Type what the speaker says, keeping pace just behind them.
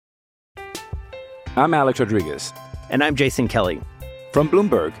I'm Alex Rodriguez. And I'm Jason Kelly. From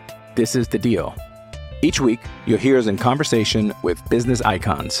Bloomberg, this is The Deal. Each week, you'll hear us in conversation with business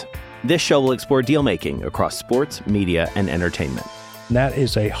icons. This show will explore deal-making across sports, media, and entertainment. That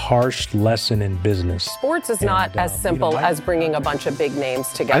is a harsh lesson in business. Sports is not as simple as bringing a bunch of big names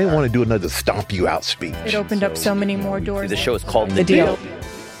together. I didn't want to do another stomp you out speech. It opened up so many more doors. The show is called The Deal.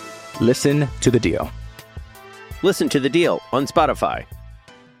 Listen to The Deal. Listen to The Deal on Spotify.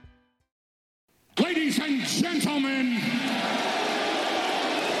 Ladies and gentlemen,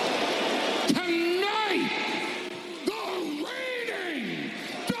 tonight, the reigning,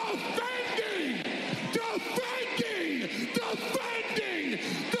 defending,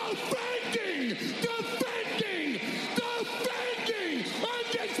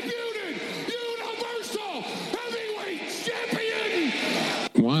 undisputed, universal heavyweight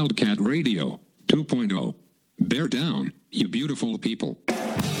champion. Wildcat Radio 2.0. Bear down, you beautiful people.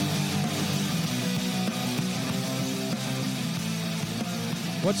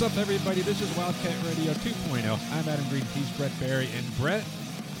 What's up, everybody? This is Wildcat Radio 2.0. I'm Adam Green, he's Brett Barry. And Brett,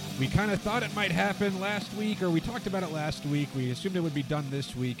 we kind of thought it might happen last week, or we talked about it last week. We assumed it would be done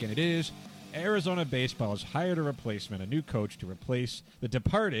this week, and it is. Arizona Baseball has hired a replacement, a new coach to replace the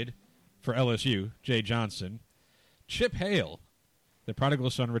departed for LSU, Jay Johnson. Chip Hale, the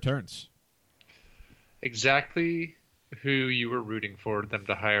prodigal son, returns. Exactly who you were rooting for them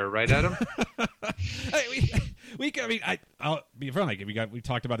to hire, right, Adam? I'll be frank. We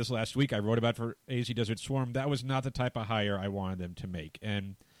talked about this last week. I wrote about it for AZ Desert Swarm. That was not the type of hire I wanted them to make.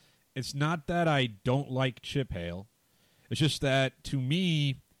 And it's not that I don't like Chip Hale. It's just that, to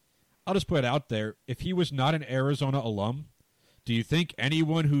me, I'll just put it out there. If he was not an Arizona alum, do you think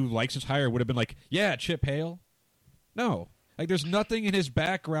anyone who likes his hire would have been like, yeah, Chip Hale? No. Like, there's nothing in his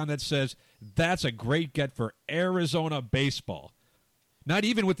background that says that's a great get for Arizona baseball. Not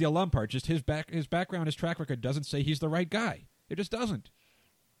even with the alum part. Just his background, his track record doesn't say he's the right guy. It just doesn't.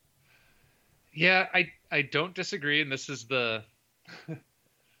 Yeah, I don't disagree, and this is the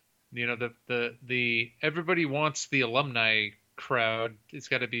the everybody wants the alumni crowd. It's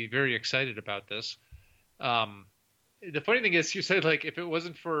got to be very excited about this. The funny thing is, you said, like, if it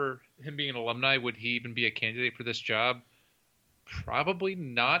wasn't for him being an alumni, would he even be a candidate for this job? Probably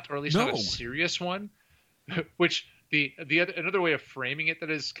not, or at least not a serious one. Which another way of framing it that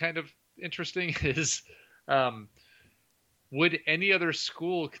is kind of interesting is, would any other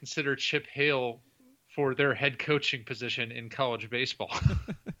school consider Chip Hale for their head coaching position in college baseball?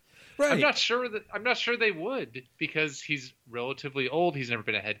 Right. I'm not sure they would, because he's relatively old. He's never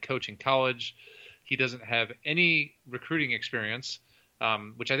been a head coach in college. He doesn't have any recruiting experience,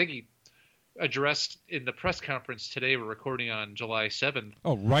 which I think he addressed in the press conference today. We're recording on July 7th.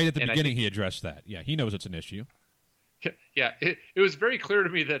 Oh, right at the beginning he addressed that. Yeah, he knows it's an issue. Yeah, it was very clear to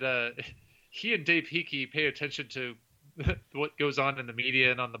me that he and Dave Hickey pay attention to what goes on in the media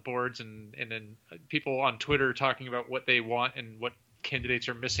and on the boards, and then people on Twitter talking about what they want and what candidates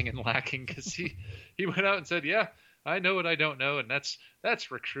are missing and lacking, because he went out and said, yeah, I know what I don't know, and that's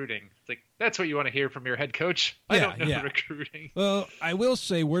recruiting. It's like, that's what you want to hear from your head coach. I don't know recruiting. Well, I will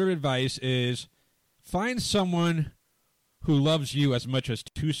say, word of advice is find someone who loves you as much as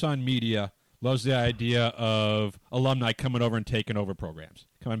Tucson media loves the idea of alumni coming over and taking over programs,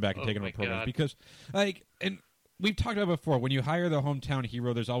 coming back and taking over programs. Because, and we've talked about it before, when you hire the hometown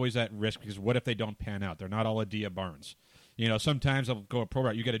hero, there's always that risk, because what if they don't pan out? They're not all Adia Barnes. Sometimes they'll go a pro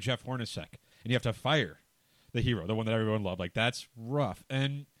route. You get a Jeff Hornacek, and you have to fire the hero, the one that everyone loved. Like, that's rough.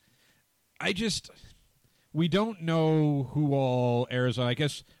 And we don't know who all Arizona. I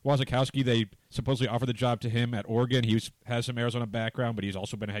guess Wazakowski, they supposedly offered the job to him at Oregon. He has some Arizona background, but he's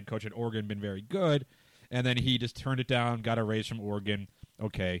also been a head coach at Oregon, been very good. And then he just turned it down, got a raise from Oregon.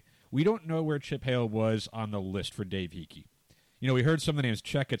 Okay. We don't know where Chip Hale was on the list for Dave Hickey. We heard some of the names.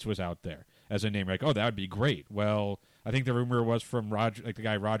 Checketts was out there as a name. Like, oh, that would be great. Well, I think the rumor was from the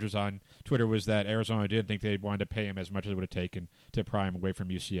guy Rogers on Twitter, was that Arizona didn't think they wanted to pay him as much as it would have taken to pry him away from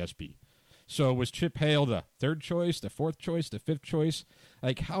UCSB. So was Chip Hale the third choice, the fourth choice, the fifth choice?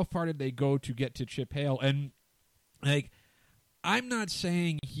 Like, how far did they go to get to Chip Hale? And, I'm not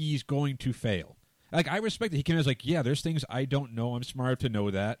saying he's going to fail. I respect that he came as yeah, there's things I don't know. I'm smart to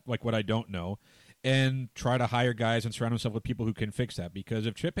know that, like what I don't know, and try to hire guys and surround himself with people who can fix that. Because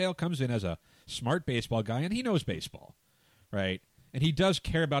if Chip Hale comes in as a smart baseball guy, and he knows baseball, right, and he does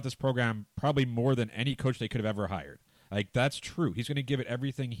care about this program probably more than any coach they could have ever hired. That's true. He's going to give it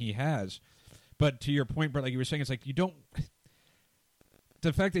everything he has. But to your point, Brett, like you were saying, it's you don't...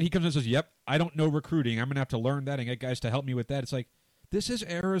 The fact that he comes in and says, yep, I don't know recruiting. I'm going to have to learn that and get guys to help me with that. It's this is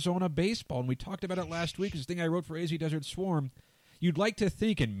Arizona baseball, and we talked about it last week. This thing I wrote for AZ Desert Swarm. You'd like to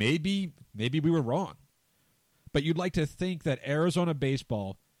think, and maybe Maybe we were wrong. But you'd like to think that Arizona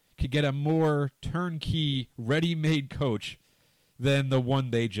baseball could get a more turnkey, ready-made coach than the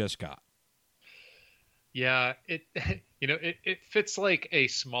one they just got. Yeah, it fits like a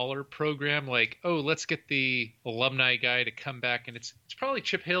smaller program. Like, oh, let's get the alumni guy to come back, and it's probably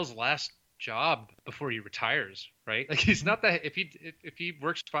Chip Hale's last job before he retires, right? Like, he's not that if he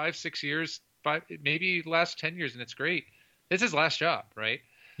works 5-6 years, maybe last 10 years, and it's great. It's his last job, right?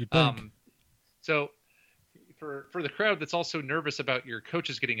 You'd think. So for the crowd that's also nervous about your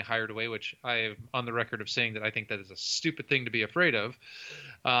coaches getting hired away, which I am on the record of saying that I think that is a stupid thing to be afraid of.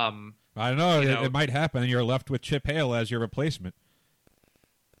 I don't know. It might happen, and you're left with Chip Hale as your replacement.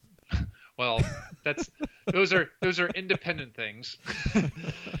 Well, those are independent things.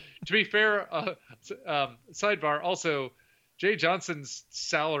 To be fair, sidebar. Also, Jay Johnson's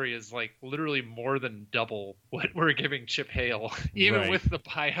salary is like literally more than double what we're giving Chip Hale, even with the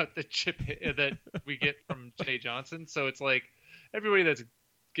buyout that we get from Jay Johnson. So it's like everybody that's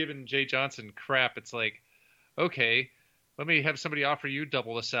given Jay Johnson crap. It's like, okay, let me have somebody offer you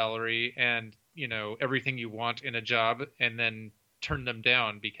double the salary and everything you want in a job, and then turn them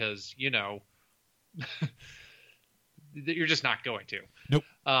down because you're just not going to. Nope.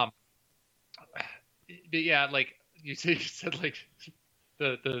 But yeah, like you said, like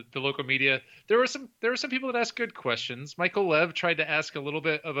the local media. There were some people that asked good questions. Michael Lev tried to ask a little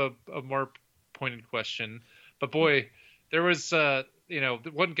bit of a more pointed question, but boy, there was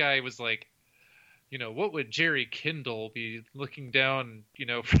one guy was like, what would Jerry Kindle be looking down,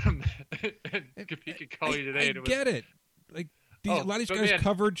 from Topeka College today? I get it. Like a lot of these guys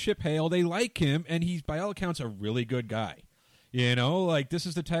covered Chip Hale. They like him, and he's by all accounts a really good guy. Like this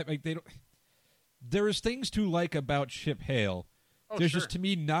is the type like they don't. There is things to like about Chip Hale. There's just to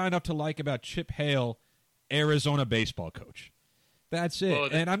me not enough to like about Chip Hale, Arizona baseball coach. That's it. Well,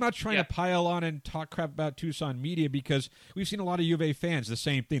 and I'm not trying to pile on and talk crap about Tucson media because we've seen a lot of U of A fans the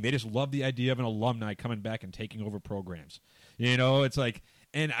same thing. They just love the idea of an alumni coming back and taking over programs. It's like,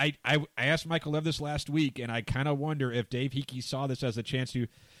 and I asked Michael Lev this last week, and I kind of wonder if Dave Hickey saw this as a chance to,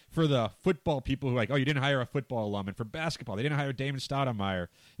 for the football people who are like, oh, you didn't hire a football alum, and for basketball, they didn't hire Damon Stoudemire,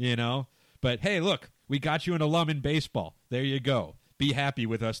 But hey, look, we got you an alum in baseball. There you go. Be happy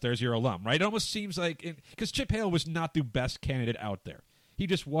with us. There's your alum, right? It almost seems like because Chip Hale was not the best candidate out there. He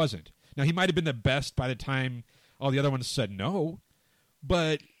just wasn't. Now, he might have been the best by the time all the other ones said no,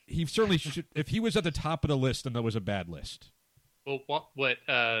 but he certainly should. If he was at the top of the list, then that was a bad list. Well, what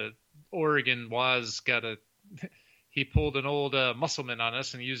Oregon was he pulled an old Musselman on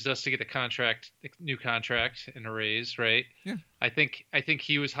us and used us to get a new contract and a raise, right? Yeah. I think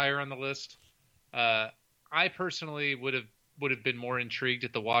he was higher on the list. I personally would have been more intrigued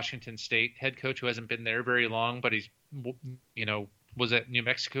at the Washington State head coach, who hasn't been there very long, but he's was at New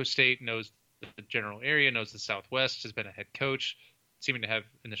Mexico State, knows the general area, knows the Southwest, has been a head coach, seeming to have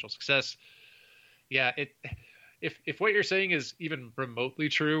initial success. Yeah, if what you're saying is even remotely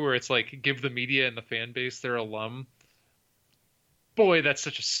true, where it's like give the media and the fan base their alum, boy, that's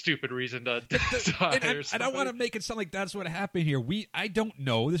such a stupid reason to hire. I don't want to make it sound like that's what happened here. I don't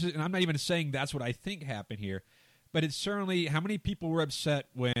know. And I'm not even saying that's what I think happened here. But it's certainly how many people were upset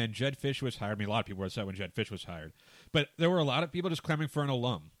when Jed Fish was hired. I mean, a lot of people were upset when Jed Fish was hired. But there were a lot of people just clamoring for an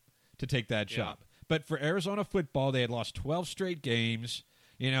alum to take that job. But for Arizona football, they had lost 12 straight games.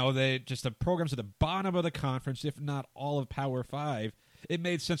 The programs at the bottom of the conference, if not all of Power 5. It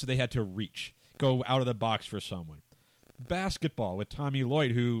made sense that they had to go out of the box for someone. Basketball with Tommy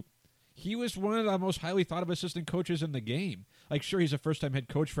Lloyd, who he was one of the most highly thought of assistant coaches in the game. Like, sure, he's a first-time head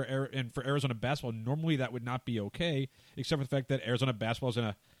coach for Arizona basketball. Normally, that would not be okay, except for the fact that Arizona basketball is in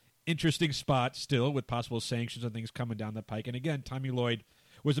an interesting spot still with possible sanctions and things coming down the pike. And again, Tommy Lloyd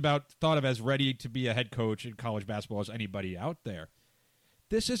was thought of as ready to be a head coach in college basketball as anybody out there.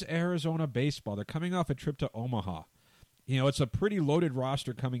 This is Arizona baseball. They're coming off a trip to Omaha. It's a pretty loaded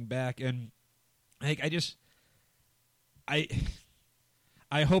roster coming back, and I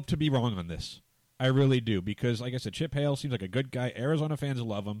hope to be wrong on this. I really do, because, like I said, Chip Hale seems like a good guy. Arizona fans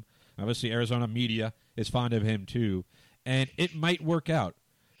love him. Obviously, Arizona media is fond of him, too. And it might work out.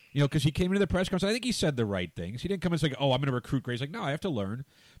 Because he came into the press conference, I think he said the right things. He didn't come and say, oh, I'm going to recruit great. He's like, no, I have to learn.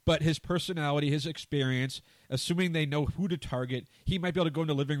 But his personality, his experience, assuming they know who to target, he might be able to go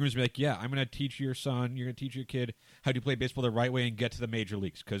into living rooms and be like, yeah, I'm going to teach your son, you're going to teach your kid how to play baseball the right way and get to the major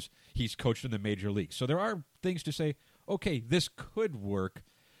leagues, because he's coached in the major leagues. So there are things to say, okay, this could work,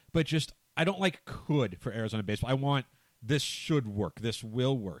 but just I don't like could for Arizona baseball. I want this should work. This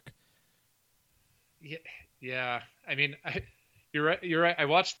will work. Yeah. I mean, you're right. I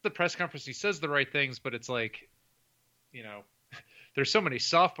watched the press conference. He says the right things, but it's like, there's so many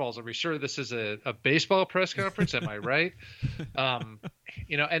softballs. Are we sure this is a baseball press conference? Am I right? And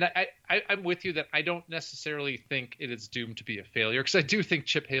I'm with you that I don't necessarily think it is doomed to be a failure, because I do think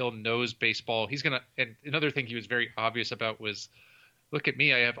Chip Hale knows baseball. He's going to, and another thing he was very obvious about was, look at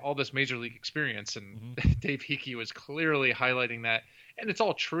me, I have all this major league experience. And Dave Hickey was clearly highlighting that. And it's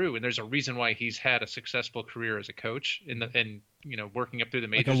all true. And there's a reason why he's had a successful career as a coach and working up through the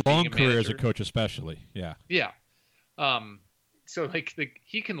majors. Like a long career as a coach, especially. Yeah. Yeah. So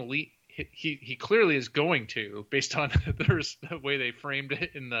he can lead. He clearly is going to, based on the way they framed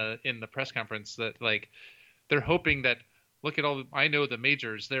it in the press conference, that like they're hoping that, look at all, I know the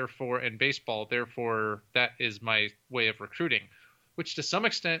majors, therefore, and baseball, therefore that is my way of recruiting, which to some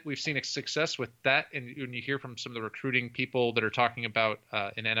extent we've seen a success with that. And when you hear from some of the recruiting people that are talking about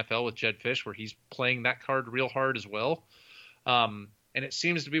in NFL with Jedd Fisch, where he's playing that card real hard as well. And it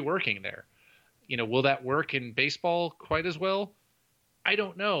seems to be working there. Will that work in baseball quite as well? I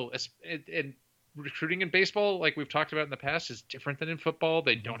don't know. And recruiting in baseball, like we've talked about in the past, is different than in football.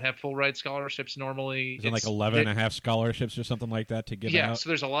 They don't have full ride scholarships normally. Is it like 11 and a half scholarships or something like that to give out? Yeah, so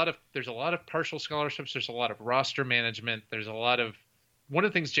there's a lot of partial scholarships. There's a lot of roster management. There's a lot of, one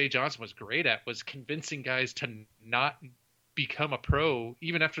of the things Jay Johnson was great at was convincing guys to not become a pro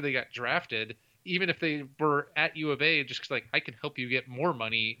even after they got drafted, even if they were at U of A, just like, I can help you get more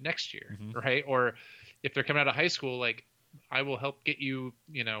money next year, right? Or if they're coming out of high school, like, I will help get you,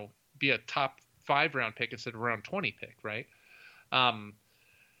 be a top 5 round pick instead of round 20 pick, right?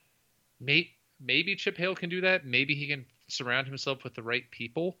 Maybe Chip Hale can do that. Maybe he can surround himself with the right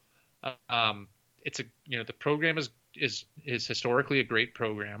people. The program is historically a great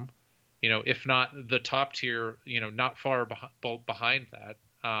program, if not the top tier, not far behind that.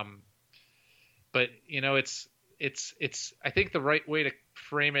 But it's I think the right way to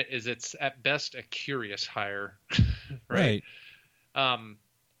frame it is it's at best a curious hire, right? And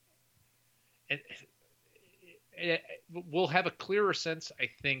we'll have a clearer sense, I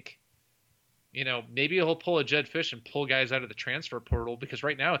think. Maybe he'll pull a Jedd Fisch and pull guys out of the transfer portal, because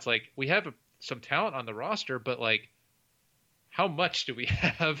right now it's like we have some talent on the roster, but like, how much do we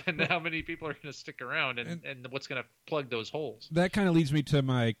have, and how many people are going to stick around, and what's going to plug those holes? That kind of leads me to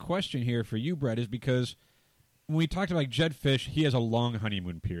my question here for you, Brett, is because when we talked about Jedd Fisch, he has a long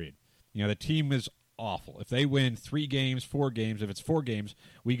honeymoon period. The team is awful. If they win 3 games, 4 games, if it's 4 games,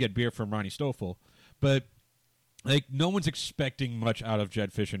 we get beer from Ronnie Stoffel. But like, no one's expecting much out of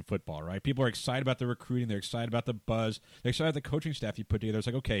Jedd Fisch in football, right? People are excited about the recruiting. They're excited about the buzz. They're excited about the coaching staff you put together. It's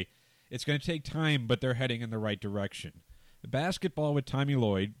like, okay, it's going to take time, but they're heading in the right direction. The basketball with Tommy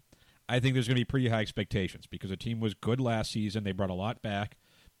Lloyd, I think there's going to be pretty high expectations because the team was good last season. They brought a lot back.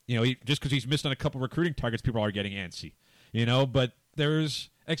 Just because he's missed on a couple recruiting targets, people are getting antsy. But there's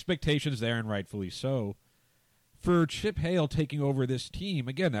expectations there, and rightfully so. For Chip Hale taking over this team,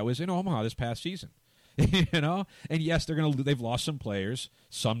 again, that was in Omaha this past season. And yes, they've lost some players,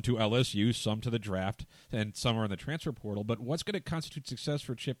 some to LSU, some to the draft, and some are in the transfer portal. But what's going to constitute success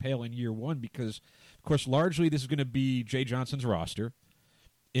for Chip Hale in year one? Because, of course, largely this is going to be Jay Johnson's roster.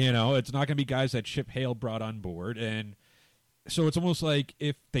 It's not going to be guys that Chip Hale brought on board. And so it's almost like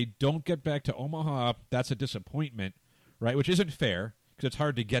if they don't get back to Omaha, that's a disappointment, right? Which isn't fair because it's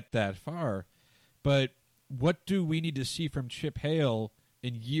hard to get that far. But what do we need to see from Chip Hale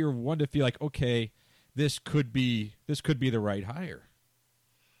in year one to feel like, okay, this could be the right hire?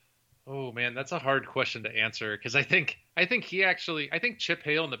 Oh man, that's a hard question to answer, because I think Chip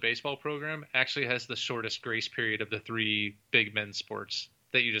Hale in the baseball program actually has the shortest grace period of the 3 big men's sports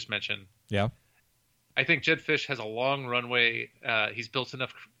that you just mentioned. Yeah. I think Jedd Fisch has a long runway. He's built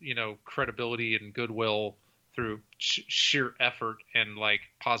enough, credibility and goodwill through sheer effort and like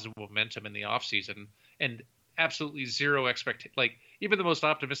positive momentum in the offseason, and absolutely zero expectation. Like, even the most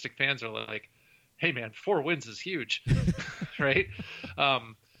optimistic fans are like, hey man, 4 wins is huge, right?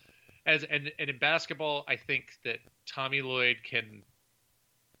 And in basketball, I think that Tommy Lloyd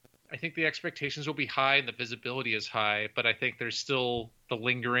I think the expectations will be high and the visibility is high, but I think there's still the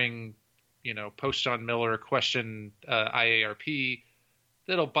lingering, post John Miller question, IARP,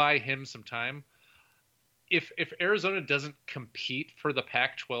 that'll buy him some time. If Arizona doesn't compete for the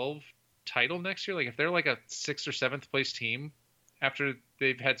Pac-12 title next year, like if they're like a 6th or 7th place team after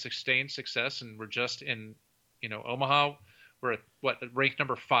they've had sustained success and we're just in, Omaha, we're at ranked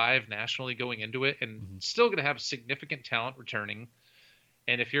number 5 nationally going into it, and still going to have significant talent returning.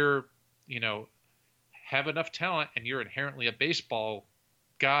 And if you're, have enough talent and you're inherently a baseball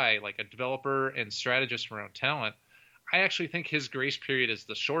guy, like a developer and strategist around talent, I actually think his grace period is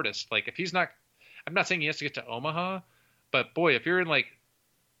the shortest. Like, if he's not, I'm not saying he has to get to Omaha, but boy, if you're in like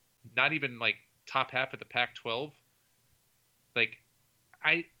not even like top half of the Pac-12, like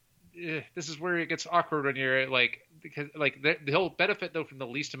this is where it gets awkward when you're like, because like he'll benefit though from the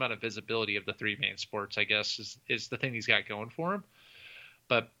least amount of visibility of the three main sports, I guess, is the thing he's got going for him.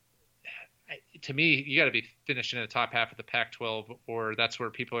 But to me, you got to be finishing in the top half of the Pac-12, or that's where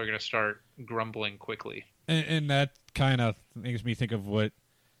people are going to start grumbling quickly. And that kind of makes me think of when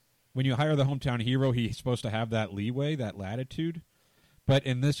you hire the hometown hero, he's supposed to have that leeway, that latitude. But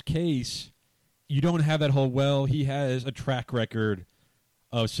in this case, you don't have that whole, he has a track record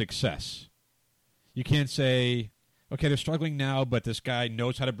of success. You can't say, okay, they're struggling now, but this guy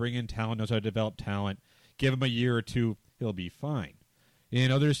knows how to bring in talent, knows how to develop talent. Give him a year or two, he'll be fine.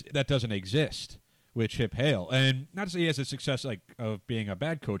 That doesn't exist with Chip Hale. And not to say he has a success of being a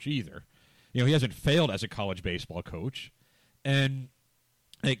bad coach either. He hasn't failed as a college baseball coach. And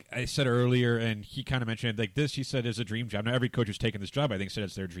like I said earlier, and he kind of mentioned this, he said, is a dream job. Now, every coach who's taken this job, I think, said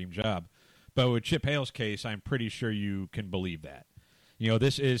it's their dream job. But with Chip Hale's case, I'm pretty sure you can believe that.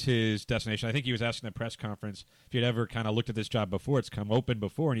 This is his destination. I think he was asking the press conference if he'd ever kind of looked at this job before. It's come open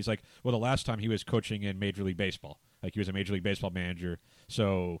before. And he's like, well, the last time he was coaching in Major League Baseball. He was a Major League Baseball manager.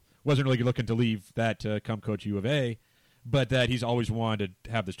 So wasn't really looking to leave that to come coach U of A. But that he's always wanted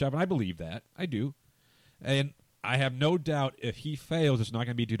to have this job. And I believe that. I do. And I have no doubt if he fails, it's not going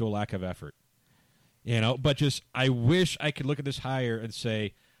to be due to a lack of effort. But just I wish I could look at this hire and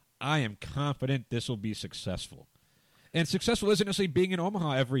say, I am confident this will be successful. And successful isn't necessarily being in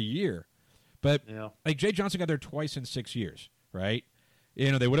Omaha every year. But like Jay Johnson got there twice in 6 years, right?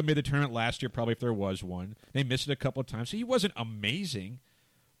 They would have made the tournament last year probably if there was one. They missed it a couple of times. So he wasn't amazing.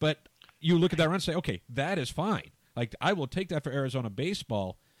 But you look at that run and say, okay, that is fine. I will take that for Arizona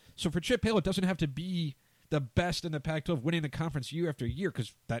baseball. So for Chip Hale, it doesn't have to be the best in the Pac-12 winning the conference year after year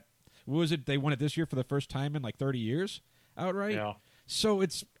because what was it? They won it this year for the first time in 30 years outright. Yeah. So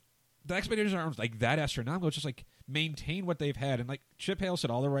the expectations aren't that astronomical. It's just maintain what they've had. And Chip Hale said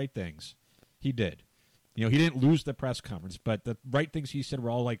all the right things. He did. He didn't lose the press conference, but the right things he said were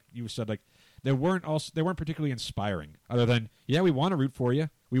all you said. They weren't particularly inspiring. Other than, we want to root for you.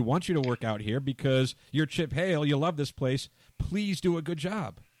 We want you to work out here because you're Chip Hale. You love this place. Please do a good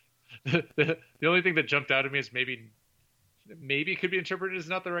job. The only thing that jumped out at me is maybe it could be interpreted as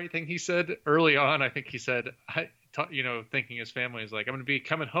not the right thing he said early on. I think he said, thinking his family is I'm going to be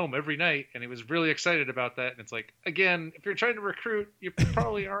coming home every night. And he was really excited about that. And it's again, if you're trying to recruit, you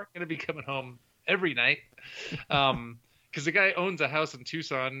probably aren't going to be coming home every night. Because the guy owns a house in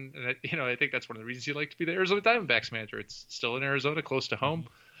Tucson. And, I think that's one of the reasons he liked to be the Arizona Diamondbacks manager. It's still in Arizona, close to home.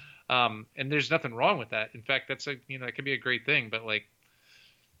 And there's nothing wrong with that. In fact, that's it can be a great thing. But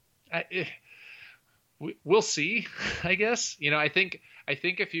we'll see, I guess. I think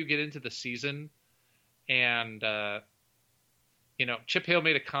if you get into the season and, Chip Hale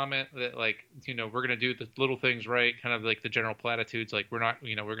made a comment that we're going to do the little things right, kind of the general platitudes. We're not,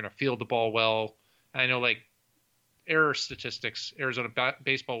 we're going to field the ball well. I know error statistics, Arizona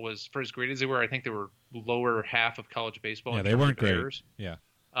baseball was, for as great as they were, I think they were lower half of college baseball. Yeah, they weren't great. Errors. Yeah.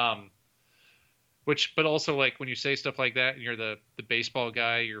 But also when you say stuff like that and you're the baseball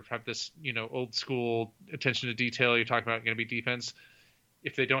guy, you have this, old school attention to detail. You're talking about going to be defense.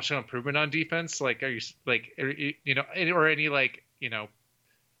 If they don't show improvement on defense, are you or any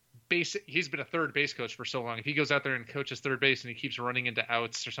basic, he's been a third base coach for so long. If he goes out there and coaches third base and he keeps running into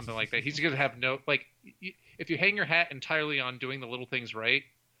outs or something like that, he's going to have if you hang your hat entirely on doing the little things right,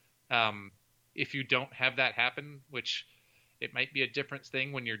 if you don't have that happen, which it might be a different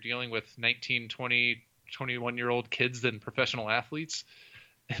thing when you're dealing with 19, 20, 21-year-old kids than professional athletes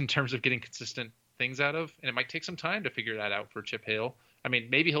in terms of getting consistent things out of. And it might take some time to figure that out for Chip Hale. I mean,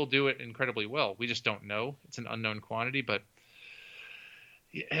 maybe he'll do it incredibly well. We just don't know. It's an unknown quantity, but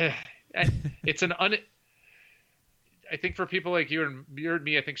it's I think for people like you and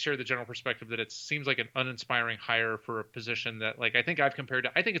me, I think share the general perspective that it seems like an uninspiring hire for a position that I think I've compared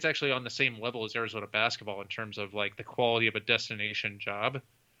to. I think it's actually on the same level as Arizona basketball in terms of the quality of a destination job.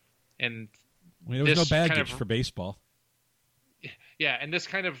 And there was no baggage for baseball. Yeah, and this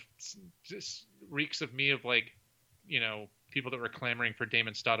kind of just reeks of me of people that were clamoring for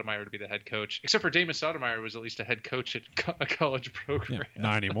Damon Stoudemire to be the head coach, except for Damon Stoudemire was at least a head coach at a college program. Yeah,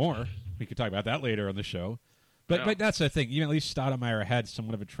 not anymore. We could talk about that later on the show. But that's the thing. Even at least Stoudemire had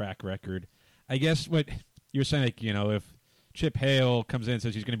somewhat of a track record. I guess what you're saying, if Chip Hale comes in and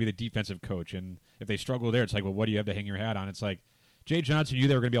says he's going to be the defensive coach, and if they struggle there, it's well, what do you have to hang your hat on? It's Jay Johnson knew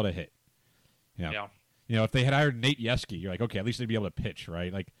they were going to be able to hit. Yeah. If they had hired Nate Yeskie, you're okay, at least they'd be able to pitch,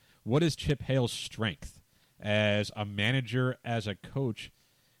 right? What is Chip Hale's strength as a manager, as a coach?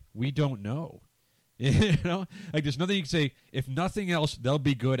 We don't know. There's nothing you can say. If nothing else, they'll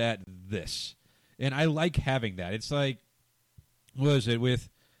be good at this. And I like having that. It's was it with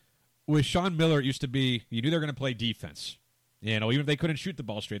Sean Miller? It used to be you knew they were going to play defense. Even if they couldn't shoot the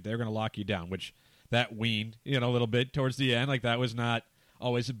ball straight, they were going to lock you down, which that weaned, a little bit towards the end. Like, that was not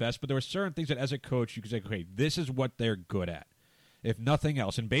always the best, but there were certain things that as a coach you could say, okay, this is what they're good at. If nothing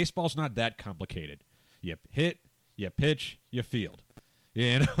else, and baseball's not that complicated. You hit, you pitch, you field.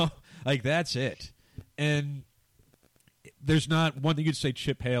 Like, that's it. And there's not one thing you'd say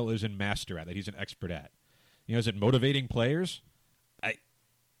Chip Hale is a master at, that he's an expert at. Is it motivating players?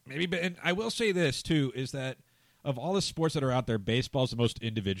 And I will say this, too, is that of all the sports that are out there, baseball is the most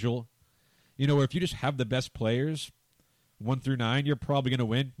individual. Where if you just have the best players, 1 through 9, you're probably going to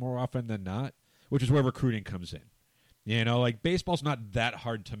win more often than not, which is where recruiting comes in. Like, baseball's not that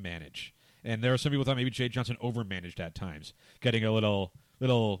hard to manage. And there are some people thought maybe Jay Johnson overmanaged at times, getting a little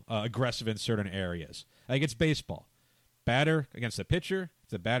aggressive in certain areas. Like, it's baseball. Batter against the pitcher. If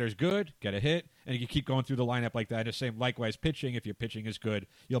the batter's good, get a hit, and you keep going through the lineup like that. Just same likewise pitching. If your pitching is good,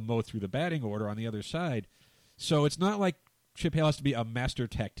 you'll mow through the batting order on the other side. So it's not like Chip Hale has to be a master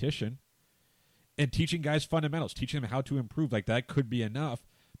tactician. And teaching guys fundamentals, teaching them how to improve, like, that could be enough,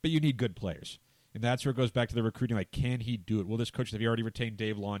 but you need good players. And that's where it goes back to the recruiting. Like, can he do it? Will this coach, have you already retained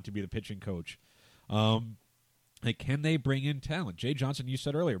Dave Lawn to be the pitching coach? Like, can they bring in talent? Jay Johnson, you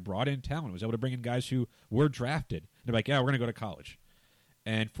said earlier, brought in talent, was able to bring in guys who were drafted. They're like, yeah, we're going to go to college.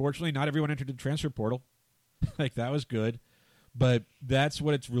 And fortunately, not everyone entered the transfer portal. Like, that was good. But that's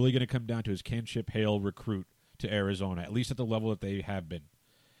what it's really going to come down to, is can Chip Hale recruit to Arizona, at least at the level that they have been.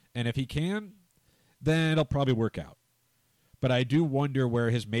 And if he can, then it'll probably work out. But I do wonder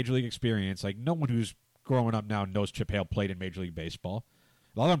where his Major League experience, like, no one who's growing up now knows Chip Hale played in Major League Baseball.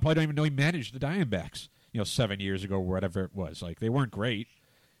 A lot of them probably don't even know he managed the Diamondbacks, 7 years ago or whatever it was. Like, they weren't great.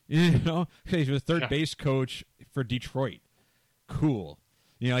 He was a third base coach for Detroit. Cool.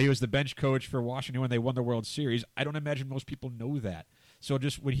 He was the bench coach for Washington when they won the World Series. I don't imagine most people know that. So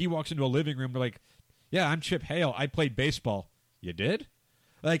just when he walks into a living room, they're like, yeah, I'm Chip Hale. I played baseball. You did?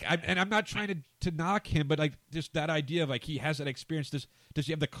 Like, I'm not trying to knock him, but, like, just that idea of, like, he has that experience. Does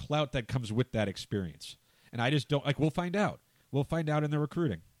he have the clout that comes with that experience? And I just don't, like, we'll find out. We'll find out in the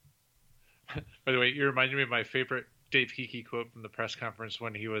recruiting. By the way, you reminded me of my favorite Dave Hickey quote from the press conference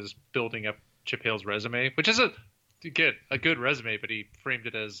when he was building up Chip Hale's resume, which is a good resume, but he framed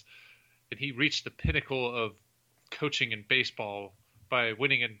it as, and he reached the pinnacle of coaching in baseball by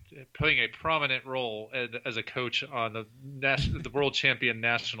winning and playing a prominent role as a coach on the world champion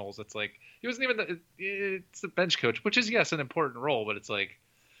Nationals. It's like, he wasn't even it's the bench coach, which is, yes, an important role, but it's like,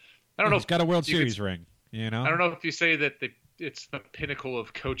 I don't know. He's got a World Series ring, I don't know if you say that it's the pinnacle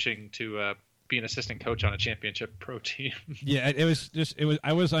of coaching to be an assistant coach on a championship pro team. Yeah,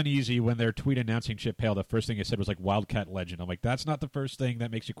 I was uneasy when their tweet announcing Chip Hale. The first thing it said was, like, Wildcat legend. I'm like, that's not the first thing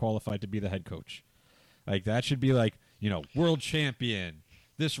that makes you qualified to be the head coach. Like, that should be like, world champion,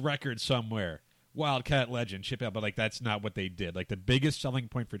 this record somewhere, Wildcat legend, Chip Hale. But, like, that's not what they did. Like, the biggest selling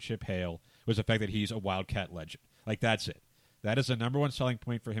point for Chip Hale was the fact that he's a Wildcat legend. Like, that's it. That is the number one selling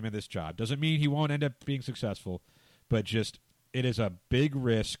point for him in this job. Doesn't mean he won't end up being successful, but just it is a big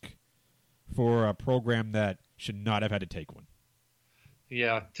risk for a program that should not have had to take one.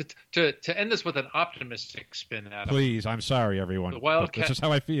 Yeah, to end this with an optimistic spin, Adam. Please, I'm sorry, everyone. This is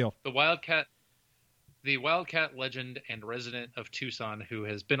how I feel. The Wildcat legend and resident of Tucson, who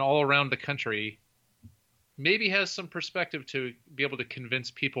has been all around the country, maybe has some perspective to be able to convince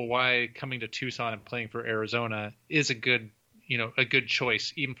people why coming to Tucson and playing for Arizona is a good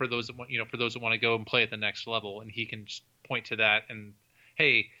choice, even for those that want to go and play at the next level. And he can just point to that and,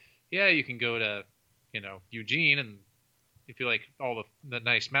 hey, yeah, you can go to, Eugene, and if you like all the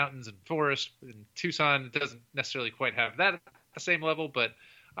nice mountains and forests. In Tucson, it doesn't necessarily quite have that at the same level, but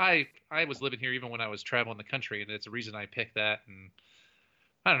I was living here even when I was traveling the country, and it's a reason I picked that. And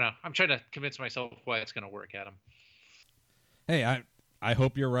I don't know. I'm trying to convince myself why it's going to work, Adam. Hey, I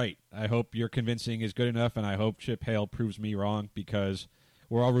hope you're right. I hope your convincing is good enough, and I hope Chip Hale proves me wrong, because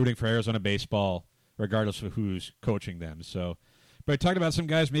we're all rooting for Arizona baseball, regardless of who's coaching them. So, but I talked about some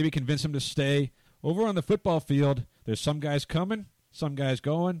guys, maybe convince them to stay. Over on the football field, there's some guys coming, some guys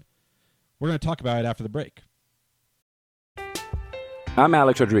going. We're going to talk about it after the break. I'm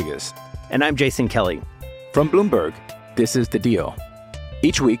Alex Rodriguez. And I'm Jason Kelly. From Bloomberg, this is The Deal.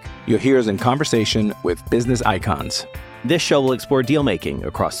 Each week, you'll hear us in conversation with business icons. This show will explore deal-making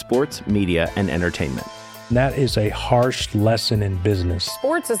across sports, media, and entertainment. That is a harsh lesson in business.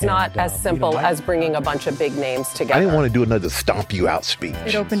 Sports is not as simple as bringing a bunch of big names together. I didn't want to do another stomp you out speech.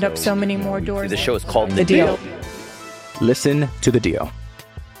 It opened up so many more doors. The show is called The Deal. Listen to The Deal.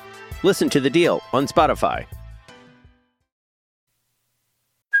 Listen to The Deal on Spotify.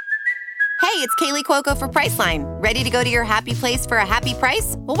 Hey, it's Kaylee Cuoco for Priceline. Ready to go to your happy place for a happy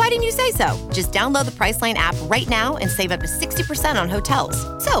price? Well, why didn't you say so? Just download the Priceline app right now and save up to 60% on hotels.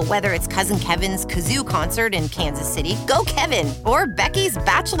 So whether it's Cousin Kevin's Kazoo Concert in Kansas City, go Kevin, or Becky's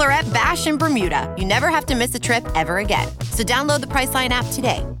Bachelorette Bash in Bermuda, you never have to miss a trip ever again. So download the Priceline app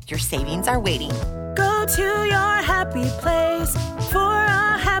today. Your savings are waiting. Go to your happy place for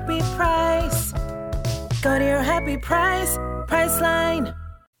a happy price. Go to your happy price, Priceline.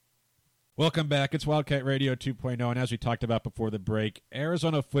 Welcome back. It's Wildcat Radio 2.0, and as we talked about before the break,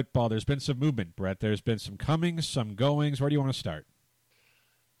 Arizona football, there's been some movement, Brett. There's been some comings, some goings. Where do you want to start?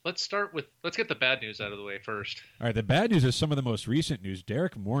 Let's get the bad news out of the way first. All right, the bad news is some of the most recent news.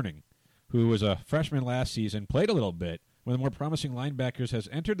 Derek Mourning, who was a freshman last season, played a little bit, one of the more promising linebackers, has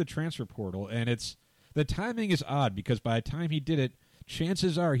entered the transfer portal, and the timing is odd because by the time he did it,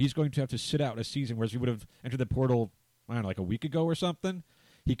 chances are he's going to have to sit out a season, whereas he would have entered the portal, I don't know, like a week ago or something.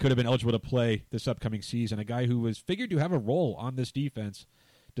 He could have been eligible to play this upcoming season. A guy who was figured to have a role on this defense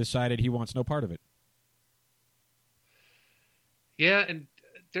decided he wants no part of it. Yeah, and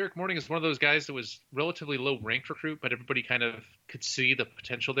Derek Mourning is one of those guys that was relatively low-ranked recruit, but everybody kind of could see the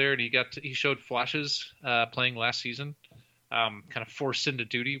potential there, and he showed flashes playing last season, kind of forced into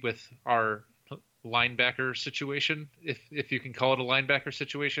duty with our linebacker situation, if you can call it a linebacker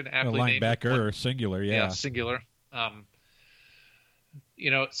situation. A linebacker or singular, yeah. Yeah, singular.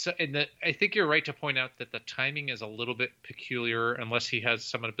 So I think you're right to point out that the timing is a little bit peculiar unless he has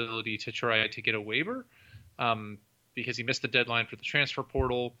some ability to try to get a waiver, because he missed the deadline for the transfer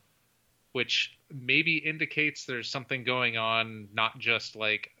portal, which maybe indicates there's something going on, not just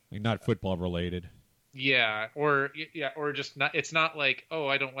like not football related. Yeah, or just not. It's not like, oh,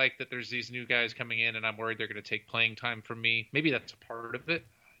 I don't like that there's these new guys coming in, and I'm worried they're going to take playing time from me. Maybe that's a part of it.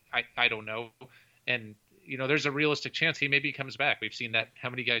 I don't know. And there's a realistic chance he maybe comes back. We've seen that. How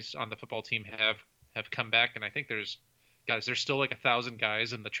many guys on the football team have come back? And I think there's still like 1,000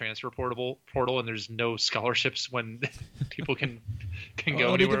 guys in the transfer portal, and there's no scholarships when people can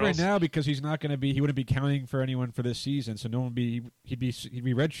go anywhere else. Right now because he's not going to be. He wouldn't be counting for anyone for this season, so no one he'd be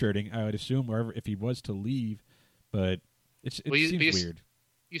redshirting. I would assume wherever if he was to leave, but it seems weird.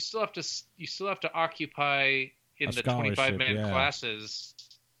 You still have to occupy in the 25-man classes,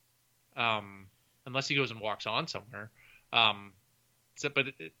 unless he goes and walks on somewhere.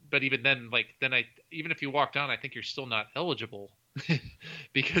 But even then, even if you walked on, I think you're still not eligible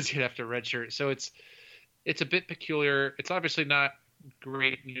because you'd have to redshirt. So it's a bit peculiar. It's obviously not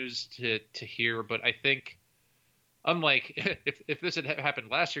great news to hear, but I think unlike if this had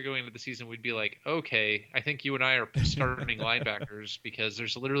happened last year going into the season, we'd be like, okay, I think you and I are starting linebackers because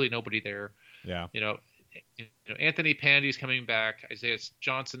there's literally nobody there. Yeah. Anthony Pandy's coming back. Isaiah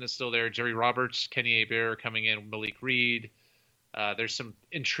Johnson is still there. Jerry Roberts, Kenny Hebert coming in. Malik Reed. There's some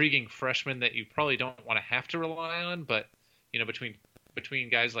intriguing freshmen that you probably don't want to have to rely on, but between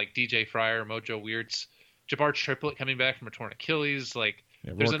guys like DJ Fryer, Mojo Weirtz, Jabbar Triplett coming back from a torn Achilles,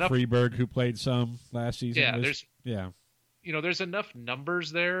 there's enough. Freeberg, who played some last season. There's enough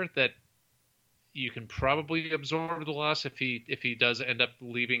numbers there that you can probably absorb the loss if he does end up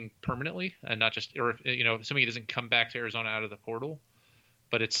leaving permanently, and not just, or assuming he doesn't come back to Arizona out of the portal.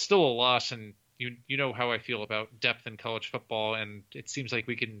 But it's still a loss, and you know how I feel about depth in college football, and it seems like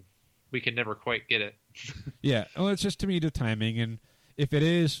we can never quite get it. Yeah, well, it's just to me the timing, and if it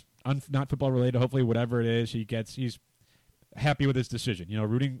is not football related, hopefully whatever it is, he's happy with his decision.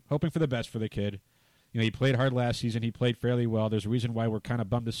 Hoping for the best for the kid. He played hard last season. He played fairly well. There's a reason why we're kind of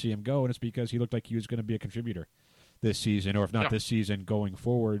bummed to see him go, and it's because he looked like he was going to be a contributor this season, or if not this season, going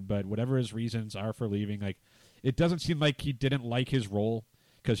forward. But whatever his reasons are for leaving, it doesn't seem like he didn't like his role,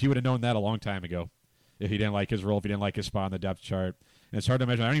 because he would have known that a long time ago if he didn't like his role, if he didn't like his spot on the depth chart. And it's hard to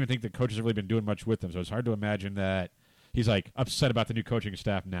imagine. I don't even think the coaches have really been doing much with him, so it's hard to imagine that he's upset about the new coaching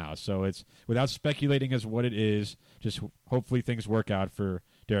staff now. So it's, without speculating as what it is, just hopefully things work out for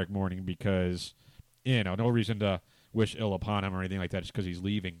Derek Mourning, because no reason to wish ill upon him or anything like that just because he's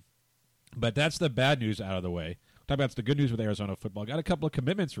leaving. But that's the bad news out of the way. Talk about the good news with Arizona football. Got a couple of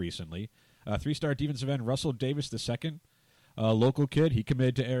commitments recently. 3-star defensive end Russell Davis II, a local kid. He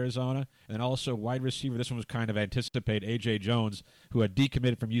committed to Arizona. And then also wide receiver, this one was kind of anticipated, A.J. Jones, who had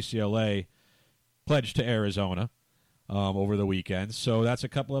decommitted from UCLA, pledged to Arizona over the weekend. So that's a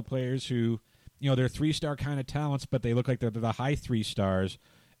couple of players who, they're 3-star kind of talents, but they look like they're the high 3 stars.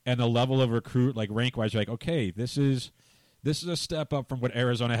 And the level of recruit, rank-wise, you're like, okay, this is a step up from what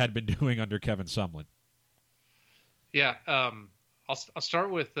Arizona had been doing under Kevin Sumlin. Yeah, I'll start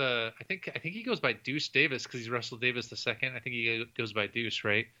with I think he goes by Deuce Davis because he's Russell Davis II. I think he goes by Deuce,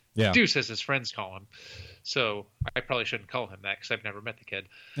 right? Yeah. Deuce, as his friends call him. So I probably shouldn't call him that because I've never met the kid.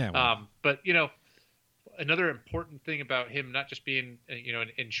 Yeah, well. But another important thing about him not just being an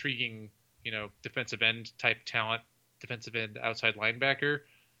intriguing defensive end type talent, defensive end outside linebacker,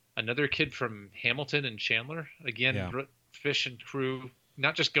 another kid from Hamilton and Chandler, again, Fish and crew,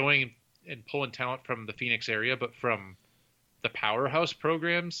 not just going and pulling talent from the Phoenix area, but from the powerhouse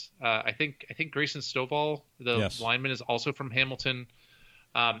programs. I think Grayson Stovall, the lineman, is also from Hamilton.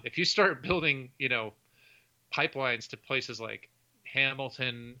 If you start building, pipelines to places like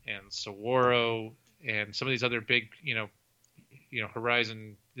Hamilton and Saguaro and some of these other big,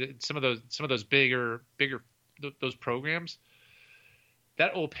 Horizon, some of those bigger those programs,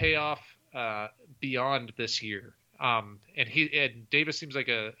 that will pay off beyond this year. And Davis seems like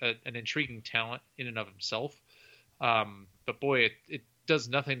an intriguing talent in and of himself. But boy, it does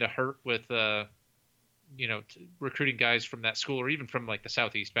nothing to hurt with recruiting guys from that school or even from like the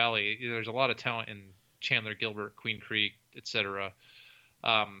Southeast Valley. There's a lot of talent in Chandler, Gilbert, Queen Creek, etc.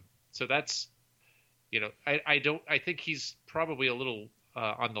 So that's, I think he's probably a little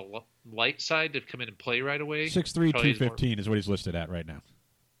on the light side to come in and play right away. 6'3", 215 is what he's listed at right now.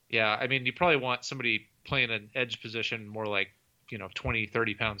 Yeah, I mean, you probably want somebody playing an edge position more like 20,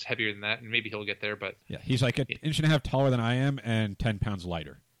 30 pounds heavier than that, and maybe he'll get there. But yeah, he's like an inch and a half taller than I am and 10 pounds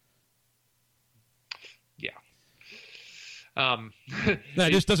lighter. Yeah.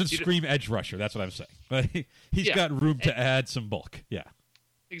 That just doesn't scream edge rusher. That's what I'm saying. But he's got room to add some bulk. Yeah.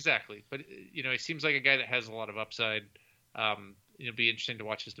 Exactly. But, he seems like a guy that has a lot of upside. It'll be interesting to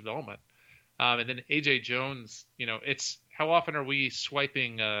watch his development. And then A.J. Jones, it's how often are we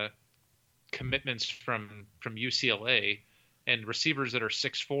swiping commitments from UCLA and receivers that are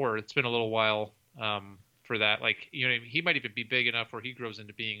 6'4"? It's been a little while for that. Like, he might even be big enough where he grows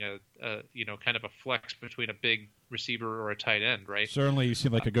into being a kind of a flex between a big receiver or a tight end, right? Certainly, you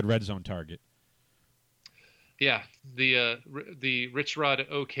seem like a good red zone target. Yeah, the Rich Rod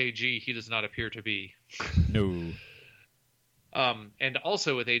OKG, he does not appear to be. No. And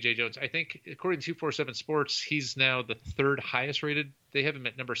also with A.J. Jones, I think according to 247 Sports, he's now the third highest rated. They have him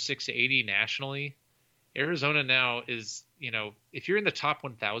at number 680 nationally. Arizona now is, if you're in the top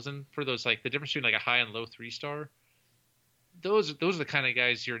 1,000 for those, like the difference between like a high and low 3-star, those are the kind of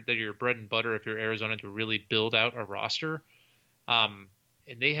guys that are your bread and butter if you're Arizona to really build out a roster.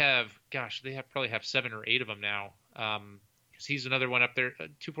 And they probably have 7 or 8 of them now. Because he's another one up there.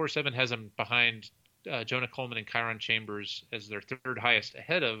 247 has him behind Jonah Coleman and Kyron Chambers as their third highest,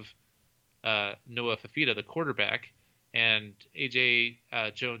 ahead of Noah Fafita, the quarterback, and A.J.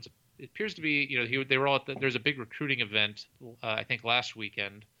 Jones. It appears to be, they were all there's a big recruiting event, I think last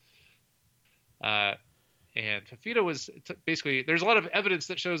weekend. And Fafita was basically, there's a lot of evidence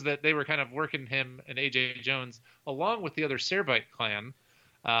that shows that they were kind of working him and A.J. Jones along with the other Servite clan.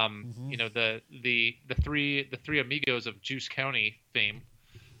 The three amigos of Juice County fame.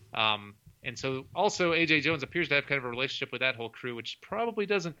 And so also A.J. Jones appears to have kind of a relationship with that whole crew, which probably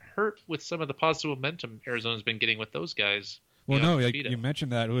doesn't hurt with some of the positive momentum Arizona's been getting with those guys. Well, you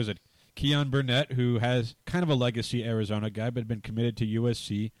mentioned that. Who is it? Keon Burnett, who has kind of a legacy Arizona guy, but had been committed to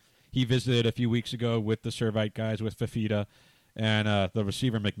USC. He visited a few weeks ago with the Servite guys, with Fafita, and the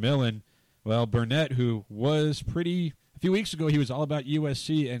receiver McMillan. Well, Burnett, who was a few weeks ago, he was all about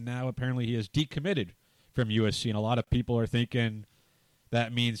USC, and now apparently he is decommitted from USC, and a lot of people are thinking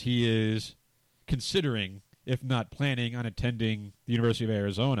that means he is considering, if not planning, on attending the University of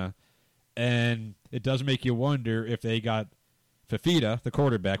Arizona. And it does make you wonder if they got Fafita, the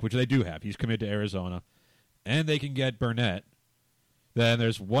quarterback, which they do have. He's committed to Arizona. And they can get Burnett. Then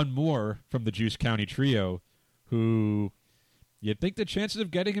there's one more from the Juice County trio who you'd think the chances of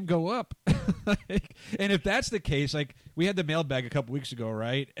getting him go up. And if that's the case, like we had the mailbag a couple weeks ago,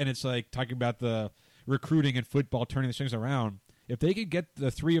 right? And it's like talking about the recruiting and football, turning these things around. If they could get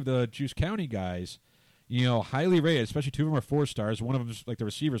the 3 of the Juice County guys, highly rated, especially 2 of them are 4-stars, one of them's like the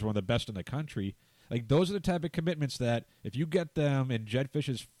receivers, one of the best in the country. Like those are the type of commitments that if you get them in Jedd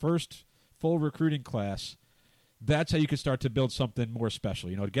Fisch's first full recruiting class, that's how you can start to build something more special.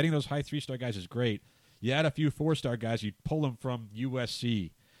 Getting those high 3-star guys is great. You add a few 4-star guys, you pull them from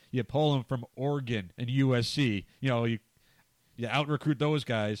USC, you pull them from Oregon and USC. You out-recruit those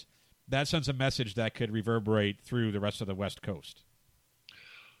guys. That sends a message that could reverberate through the rest of the West Coast.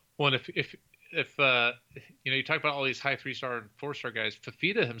 Well, and if you talk about all these high 3-star and 4-star guys,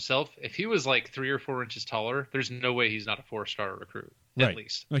 Fafita himself, if he was like 3 or 4 inches taller, there's no way he's not a 4-star recruit, at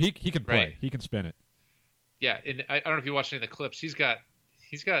least. No, he can play. Right. He can spin it. Yeah, and I don't know if you watched any of the clips. He's got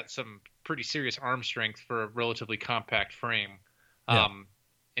some pretty serious arm strength for a relatively compact frame. Yeah.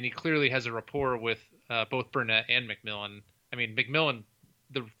 And he clearly has a rapport with both Burnett and McMillan. I mean, McMillan,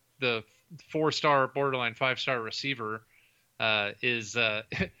 the 4-star, borderline 5-star receiver is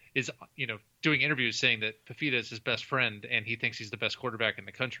doing interviews saying that Fifita is his best friend and he thinks he's the best quarterback in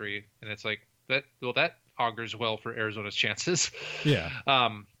the country, and it's like that. Well, that augurs well for Arizona's chances. Yeah.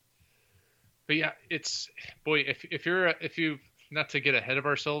 But yeah, it's if you not to get ahead of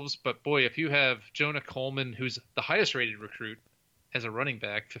ourselves, but boy, if you have Jonah Coleman, who's the highest rated recruit as a running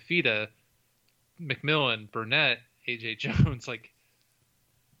back, Fifita, McMillan, Burnett, AJ Jones, like,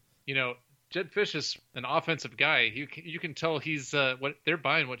 Jedd Fisch is an offensive guy. You can tell he's what they're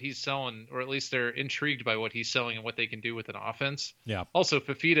buying, what he's selling, or at least they're intrigued by what he's selling and what they can do with an offense. Yeah. Also,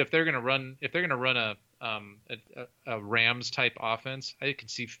 Fifita, if they're gonna run a Rams type offense, I can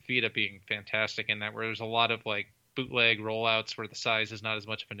see Fifita being fantastic in that, where there's a lot of like bootleg rollouts where the size is not as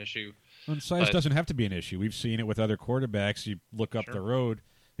much of an issue. And size doesn't have to be an issue. We've seen it with other quarterbacks. You look up the road.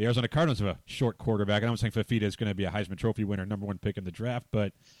 The Arizona Cardinals have a short quarterback. And I'm saying Fifita is going to be a Heisman Trophy winner, #1 pick in the draft,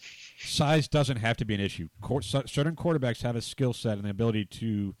 but size doesn't have to be an issue. Certain quarterbacks have a skill set and the ability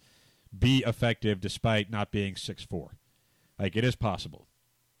to be effective despite not being 6'4". Like, it is possible.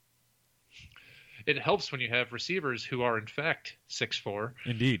 It helps when you have receivers who are in fact 6'4".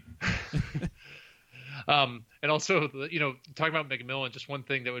 Indeed. And also, talking about McMillan, just one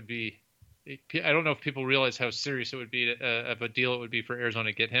thing that would be, I don't know if people realize how serious it would be of a deal it would be for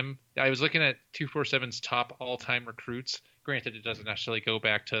Arizona to get him. I was looking at 247's top all-time recruits. Granted, it doesn't necessarily go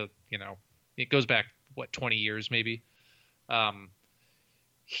back to, it goes back, 20 years maybe.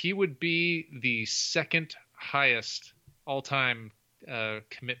 He would be the second highest all-time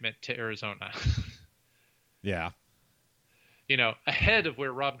commitment to Arizona. Yeah. Ahead of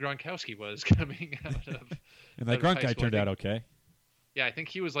where Rob Gronkowski was coming out of. And that Gronk guy turned out okay. Yeah, I think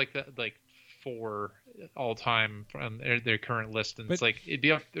he was like 4 all time on their current list, and it's like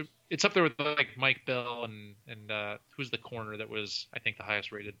it's up there with like Mike Bell and who's the corner that was, I think, the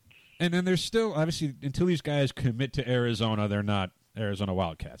highest rated. And then there's still, obviously, until these guys commit to Arizona, they're not Arizona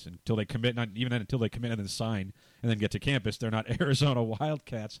Wildcats. Until they commit, until they commit and then sign and then get to campus, they're not Arizona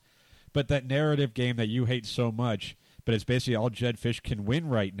Wildcats. But that narrative game that you hate so much, but it's basically all Jedd Fisch can win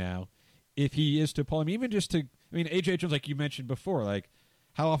right now, if he is to pull him, even just to, A.J. Jones, like you mentioned before, like,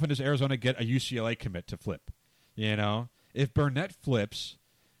 how often does Arizona get a UCLA commit to flip? If Burnett flips,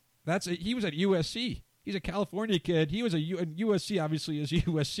 he was at USC. He's a California kid. He was and USC obviously is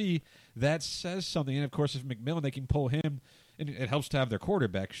USC. That says something. And, of course, if McMillan, they can pull him, and it helps to have their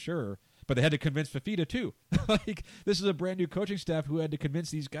quarterback, sure. But they had to convince Fifita, too. This is a brand-new coaching staff who had to convince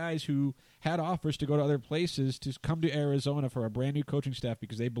these guys who had offers to go to other places to come to Arizona for a brand-new coaching staff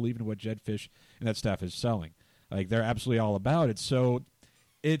because they believe in what Jedd Fisch and that staff is selling. Like, they're absolutely all about it. So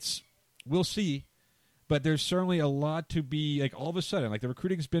we'll see. But there's certainly a lot to be, like, all of a sudden, like, the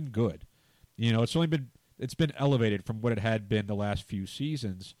recruiting's been good. It's been elevated from what it had been the last few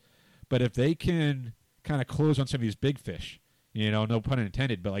seasons. But if they can kind of close on some of these big fish, no pun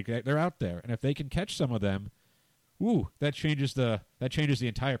intended, but like they're out there, and if they can catch some of them, that changes the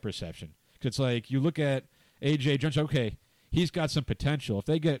entire perception. Because it's like you look at AJ Jones, okay, he's got some potential. If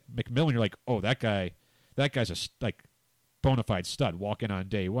they get McMillan, you're like, oh, that guy's a bona fide stud walking on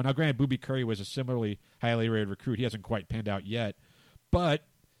day one. Now, granted, Booby Curry was a similarly highly rated recruit. He hasn't quite panned out yet, but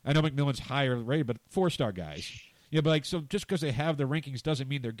I know McMillan's higher rated, but 4-star guys. But like, so just because they have the rankings doesn't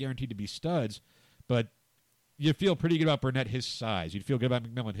mean they're guaranteed to be studs, but you feel pretty good about Burnett, his size. You'd feel good about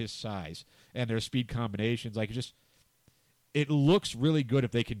McMillan, his size, and their speed combinations. Like, it looks really good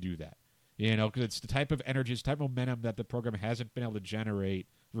if they can do that. Because it's the type of energy, it's the type of momentum that the program hasn't been able to generate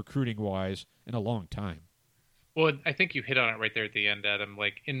recruiting-wise in a long time. Well, I think you hit on it right there at the end, Adam.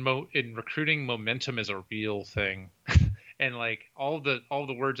 Like, in recruiting, momentum is a real thing. And like all the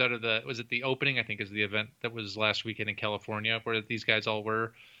words out of the opening, I think, is the event that was last weekend in California where these guys all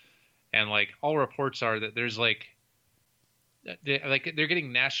were. And like all reports are that there's they're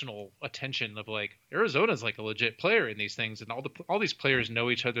getting national attention of like Arizona's like a legit player in these things, and all these players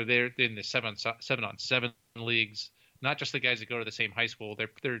know each other. They're in the 7-on-7 leagues, not just the guys that go to the same high school. They're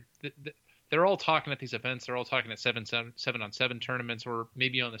all talking at these events. They're all talking at 7-on-7 tournaments, or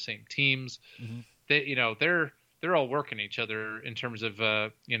maybe on the same teams. Mm-hmm. They're all working each other in terms of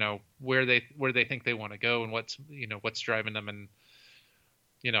where they think they want to go and what's driving them, and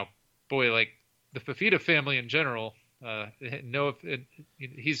boy, like the Fifita family in general, they're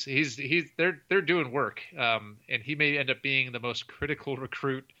doing work, and he may end up being the most critical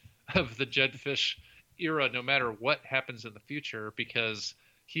recruit of the Jedd Fisch era, no matter what happens in the future, because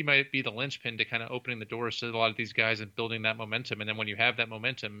he might be the linchpin to kind of opening the doors to a lot of these guys and building that momentum. And then when you have that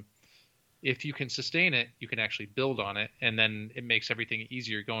momentum, if you can sustain it, you can actually build on it, and then it makes everything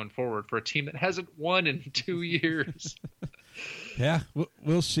easier going forward for a team that hasn't won in 2 years. Yeah,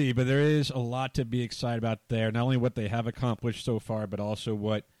 we'll see. But there is a lot to be excited about there. Not only what they have accomplished so far, but also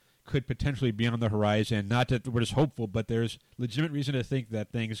what could potentially be on the horizon. Not that we're just hopeful, but there's legitimate reason to think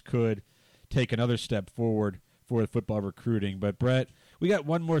that things could take another step forward for the football recruiting. But, Brett, we got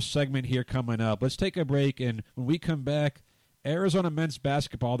one more segment here coming up. Let's take a break, and when we come back, Arizona men's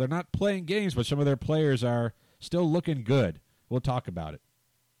basketball, they're not playing games, but some of their players are still looking good. We'll talk about it.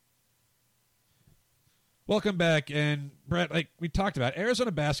 Welcome back, and Brett, like we talked about,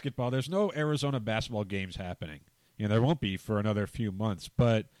 Arizona basketball, there's no Arizona basketball games happening. There won't be for another few months,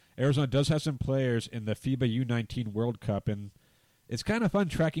 but Arizona does have some players in the FIBA U19 World Cup, and it's kind of fun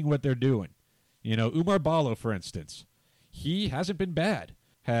tracking what they're doing. Umar Ballo, for instance, he hasn't been bad.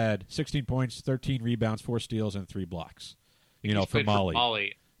 Had 16 points, 13 rebounds, 4 steals, and 3 blocks. For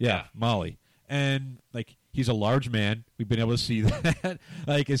Mali. Yeah, Mali. And, he's a large man. We've been able to see that.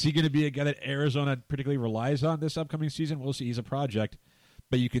 Is he going to be a guy that Arizona particularly relies on this upcoming season? We'll see. He's a project.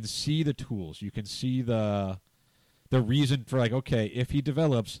 But you can see the tools. You can see the reason for, okay, if he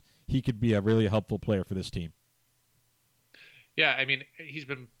develops, he could be a really helpful player for this team. Yeah, I mean, he's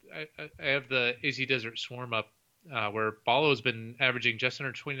been – I have the AZ Desert Swarm up where Ballo's been averaging just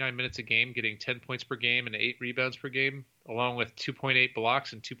under 29 minutes a game, getting 10 points per game and 8 rebounds per game, along with 2.8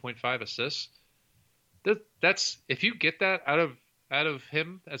 blocks and 2.5 assists. That's if you get that out of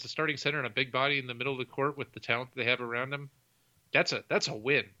him as a starting center and a big body in the middle of the court with the talent they have around him, that's a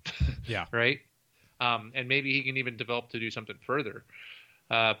win. Yeah. Right. And maybe he can even develop to do something further.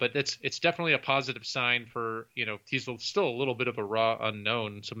 But it's definitely a positive sign for he's still a little bit of a raw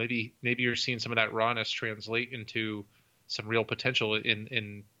unknown. So maybe you're seeing some of that rawness translate into some real potential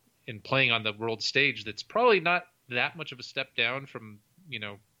in playing on the world stage. That's probably not that much of a step down from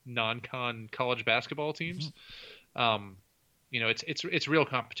non-con college basketball teams. It's real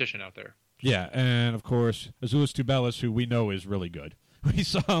competition out there. Yeah, and of course, Azuolas Tubelis, who we know is really good. We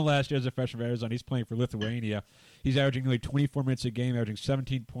saw him last year as a freshman for Arizona. He's playing for Lithuania. He's averaging nearly 24 minutes a game, averaging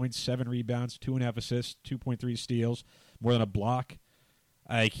 17 points, 7 rebounds, 2.5 assists, 2.3 steals, more than a block.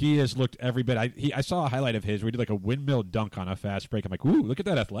 He has looked every bit. I saw a highlight of his where he did a windmill dunk on a fast break. I'm like, ooh, look at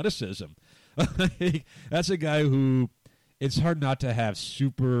that athleticism. That's a guy who it's hard not to have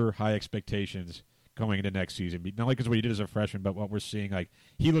super high expectations going into next season. Not only because what he did as a freshman, but what we're seeing.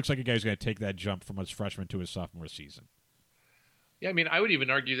 He looks like a guy who's going to take that jump from his freshman to his sophomore season. Yeah, I mean, I would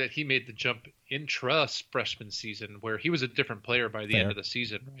even argue that he made the jump freshman season where he was a different player by the end of the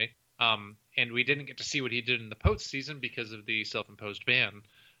season, right? And we didn't get to see what he did in the postseason because of the self-imposed ban.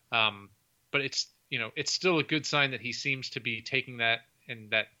 But it's still a good sign that he seems to be taking that and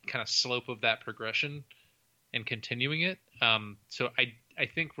that kind of slope of that progression and continuing it. So I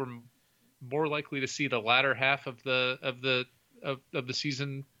think we're more likely to see the latter half of the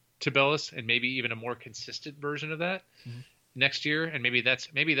season Tubelis and maybe even a more consistent version of that. Mm-hmm. Next year, and maybe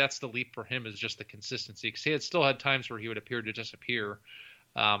that's the leap for him is just the consistency, because he had still had times where he would appear to disappear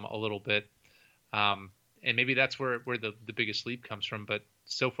a little bit, and maybe that's where the biggest leap comes from. But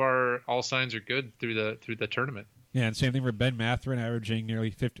so far, all signs are good through the tournament. Yeah, and same thing for Ben Mathurin, averaging nearly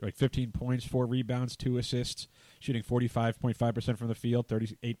 15 points, 4 rebounds, 2 assists, shooting 45.5% from the field,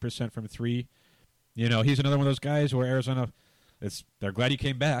 38% from 3. He's another one of those guys where Arizona, they're glad he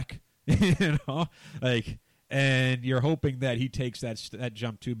came back. And you're hoping that he takes that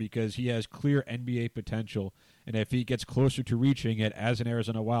jump too, because he has clear NBA potential. And if he gets closer to reaching it as an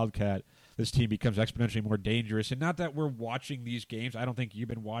Arizona Wildcat, this team becomes exponentially more dangerous. And not that we're watching these games. I don't think you've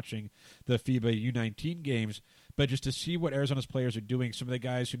been watching the FIBA U19 games, but just to see what Arizona's players are doing. Some of the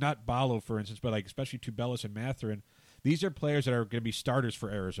guys who, not Ballo, for instance, but especially Tubelis and Mathurin, these are players that are going to be starters for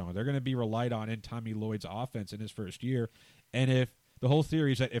Arizona. They're going to be relied on in Tommy Lloyd's offense in his first year. And the whole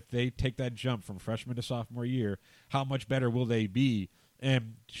theory is that if they take that jump from freshman to sophomore year, how much better will they be?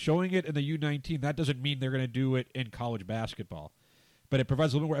 And showing it in the U19, that doesn't mean they're going to do it in college basketball. But it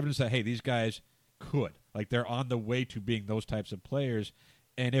provides a little more evidence that, hey, these guys could. They're on the way to being those types of players.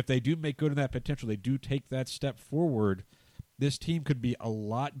 And if they do make good on that potential, they do take that step forward, this team could be a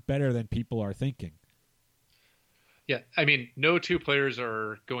lot better than people are thinking. Yeah, I mean, no two players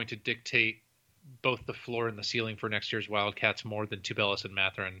are going to dictate both the floor and the ceiling for next year's Wildcats more than Tubelis and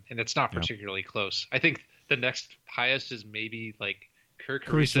Mathurin, and it's not particularly close. I think the next highest is maybe Kirk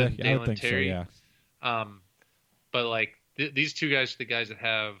Caruso and Dalen Terry. So, yeah. But these two guys are the guys that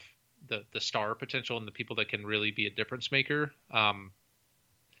have the star potential and the people that can really be a difference maker.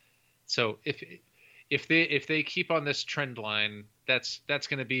 So if they keep on this trend line, that's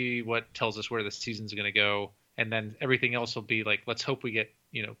going to be what tells us where the season's going to go, and then everything else will be let's hope we get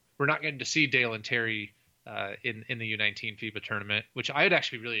we're not getting to see Dalen Terry in the U19 FIBA tournament, which I'd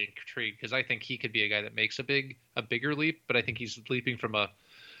actually be really intrigued because I think he could be a guy that makes a bigger leap. But I think he's leaping from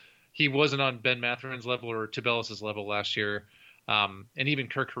he wasn't on Ben Matherin's level or Tubelis' level last year, and even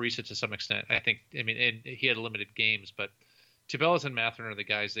Kirk Harisa to some extent. I think, he had limited games, but Tubelis and Mathurin are the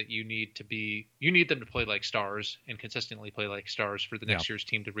guys that you need them to play like stars and consistently play like stars for the next year's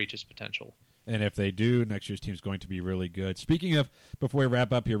team to reach its potential. And if they do, next year's team is going to be really good. Speaking of, before we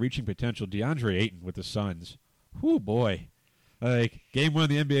wrap up here, reaching potential, DeAndre Ayton with the Suns. Whoo, boy. Game 1 of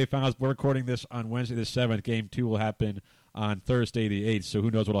the NBA Finals, we're recording this on Wednesday the 7th. Game 2 will happen on Thursday the 8th, so who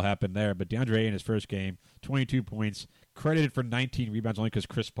knows what will happen there. But DeAndre Ayton, his first game, 22 points, credited for 19 rebounds only because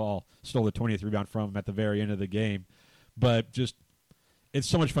Chris Paul stole the 20th rebound from him at the very end of the game. But just, it's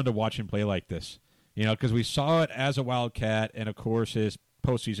so much fun to watch him play like this, because we saw it as a Wildcat, and of course his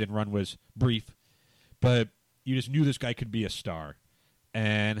postseason run was brief, but you just knew this guy could be a star.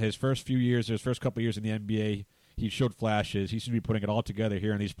 And his first couple of years in the NBA, he showed flashes. He seemed to be putting it all together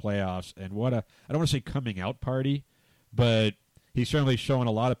here in these playoffs. And I don't want to say coming out party, but he's certainly shown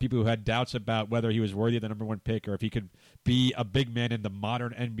a lot of people who had doubts about whether he was worthy of the number 1 pick or if he could be a big man in the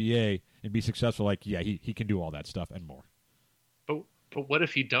modern NBA and be successful. He can do all that stuff and more. But what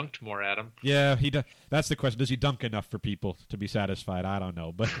if he dunked more, Adam? Yeah, that's the question. Does he dunk enough for people to be satisfied? I don't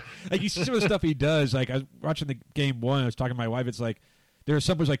know. But you see some of the stuff he does. I was watching the game 1. I was talking to my wife. It's there are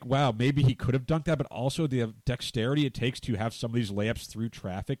some was wow, maybe he could have dunked that, but also the dexterity it takes to have some of these layups through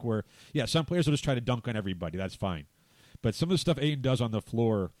traffic where, some players will just try to dunk on everybody. That's fine. But some of the stuff Ayton does on the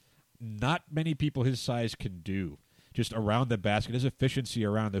floor, not many people his size can do. Just around the basket. His efficiency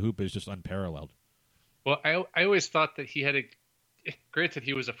around the hoop is just unparalleled. Well, I always thought that he had granted,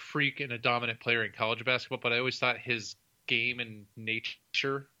 he was a freak and a dominant player in college basketball, but I always thought his game and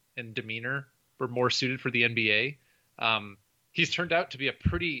nature and demeanor were more suited for the NBA. He's turned out to be a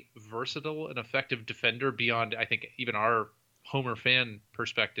pretty versatile and effective defender beyond, I think, even our Homer fan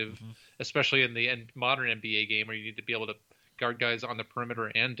perspective, especially in the modern NBA game where you need to be able to guard guys on the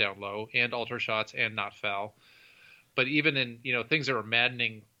perimeter and down low and alter shots and not foul. But even in, things that were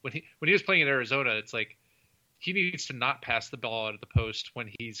maddening, when he was playing in Arizona, it's he needs to not pass the ball out of the post when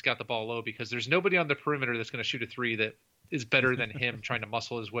he's got the ball low because there's nobody on the perimeter that's going to shoot a 3 that is better than him trying to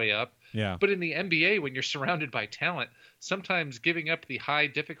muscle his way up. Yeah. But in the NBA, when you're surrounded by talent, sometimes giving up the high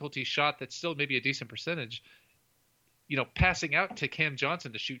difficulty shot that's still maybe a decent percentage, passing out to Cam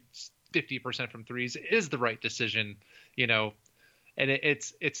Johnson to shoot 50% from threes is the right decision, and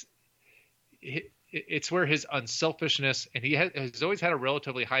it's where his unselfishness, and he has always had a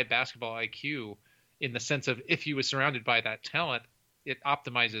relatively high basketball IQ in the sense of if he was surrounded by that talent, it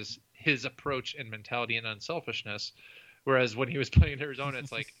optimizes his approach and mentality and unselfishness. Whereas when he was playing in Arizona,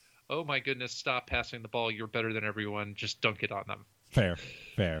 it's oh my goodness, stop passing the ball. You're better than everyone. Just dunk it on them. Fair.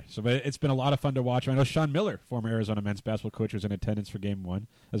 So it's been a lot of fun to watch. I know Sean Miller, former Arizona men's basketball coach, was in attendance for Game 1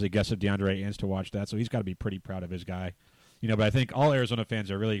 as a guest of DeAndre Ayton's to watch that. So he's got to be pretty proud of his guy. But I think all Arizona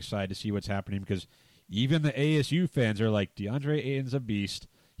fans are really excited to see what's happening because even the ASU fans are DeAndre Ayton's a beast.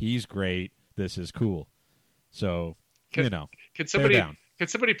 He's great. This is cool. So, can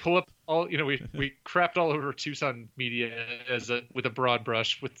somebody pull up all, we crapped all over Tucson media with a broad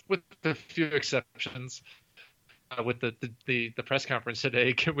brush with a few exceptions. With the press conference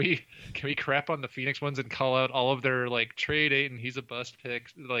today, can we crap on the Phoenix ones and call out all of their trade Ayton, he's a bust pick,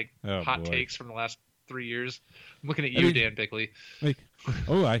 takes from the last 3 years? I'm looking at you, Dan Bickley.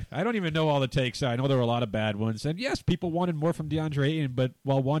 I don't even know all the takes. I know there were a lot of bad ones. And yes, people wanted more from DeAndre Ayton, but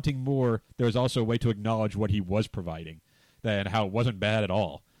while wanting more, there was also a way to acknowledge what he was providing and how it wasn't bad at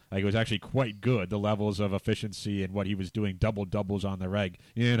all. It was actually quite good, the levels of efficiency and what he was doing, doubles on the reg.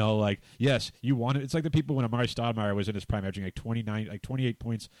 Yes, you want it. It's like the people when Amari Stoudemire was in his prime, averaging 28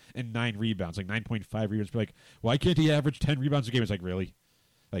 points and 9 rebounds, 9.5 rebounds. Be why can't he average 10 rebounds a game? It's really?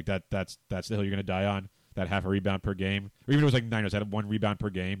 That's the hill you're going to die on, that half a rebound per game. Or even it was 9, had 1 rebound per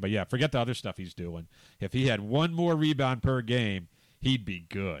game. But yeah, forget the other stuff he's doing. If he had 1 more rebound per game, he'd be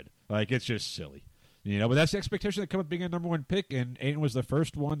good. It's just silly. But that's the expectation that comes with being a number 1 pick, and Ayton was the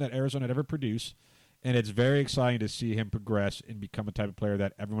first one that Arizona had ever produced, and it's very exciting to see him progress and become a type of player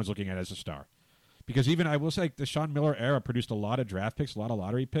that everyone's looking at as a star. Because even, I will say, the Sean Miller era produced a lot of draft picks, a lot of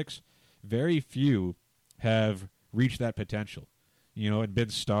lottery picks. Very few have reached that potential, and been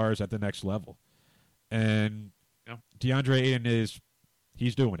stars at the next level. And DeAndre Ayton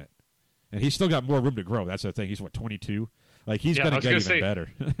he's doing it. And he's still got more room to grow. That's the thing. He's, 22? He's going to get even better.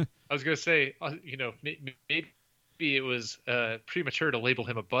 I was going to say, maybe it was premature to label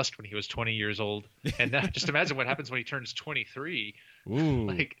him a bust when he was 20 years old. And now, just imagine what happens when he turns 23.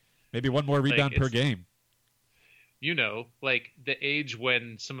 Ooh, maybe 1 more rebound per game. The age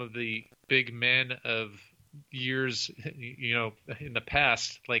when some of the big men of years, in the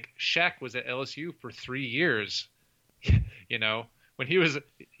past, like Shaq was at LSU for 3 years, when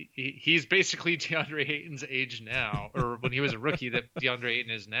he's basically DeAndre Ayton's age now, or when he was a rookie that DeAndre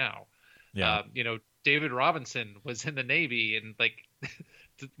Ayton is now. Yeah. David Robinson was in the Navy and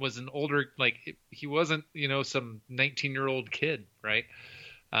was an older, he wasn't, some 19-year-old kid. Right.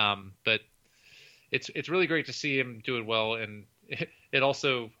 But it's really great to see him doing well. And it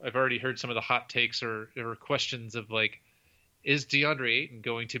also, I've already heard some of the hot takes or questions of is DeAndre Ayton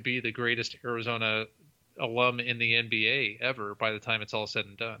going to be the greatest Arizona alum in the NBA ever by the time it's all said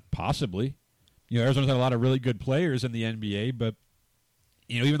and done? Possibly. Arizona's had a lot of really good players in the NBA, but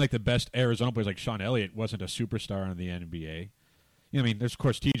even the best Arizona players like Sean Elliott wasn't a superstar in the NBA. There's of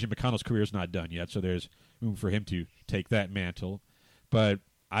course T.J. McConnell's career is not done yet, so there's room for him to take that mantle. But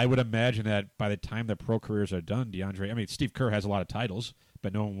I would imagine that by the time the pro careers are done, Steve Kerr has a lot of titles,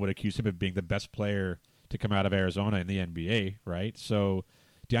 but no one would accuse him of being the best player to come out of Arizona in the NBA, right? So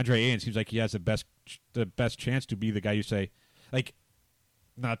DeAndre Ayton seems like he has the best chance to be the guy you say,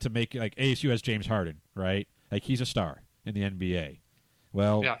 not to make ASU has James Harden, right? He's a star in the NBA.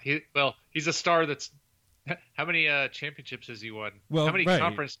 Well, yeah, he's a star that's. How many championships has he won? Well, how many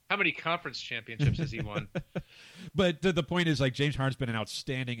conference championships has he won? But the point is, James Harden's been an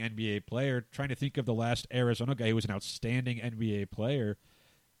outstanding NBA player. Trying to think of the last Arizona guy who was an outstanding NBA player,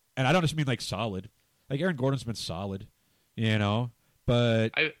 and I don't just mean solid. Aaron Gordon's been solid, But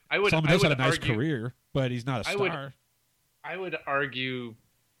Solomon Hill's had a nice career, but he's not a star. I would argue,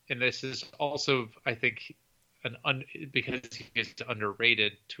 and this is also, I think, because he is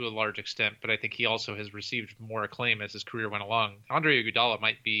underrated to a large extent, but I think he also has received more acclaim as his career went along. Andre Iguodala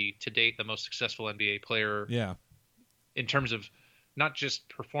might be, to date, the most successful NBA player. Yeah. In terms of not just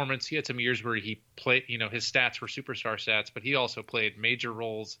performance, he had some years where he played, his stats were superstar stats, but he also played major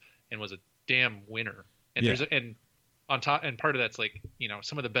roles and was a damn winner. And on top, and part of that's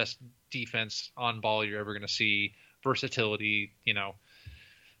some of the best defense on ball you're ever going to see, versatility,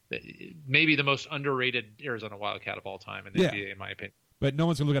 maybe the most underrated Arizona Wildcat of all time in the NBA, in my opinion. But no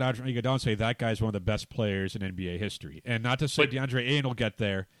one's going to look at Andre Iguodala and say that guy's one of the best players in NBA history. And not to say DeAndre Ayton will get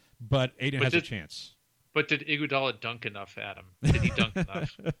there, but Ayton has a chance. But did Iguodala dunk enough, Adam? Did he dunk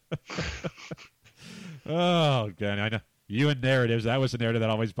enough? Oh, God, I know. You and narratives, that was the narrative that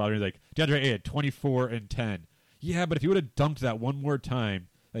always bothered me. DeAndre Ayton, 24 and 10. Yeah, but if you would have dunked that one more time,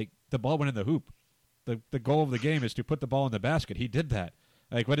 the ball went in the hoop. The goal of the game is to put the ball in the basket. He did that.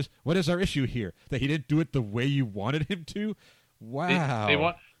 What is our issue here? That he didn't do it the way you wanted him to?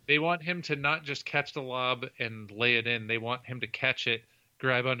 Wow. They want him to not just catch the lob and lay it in. They want him to catch it,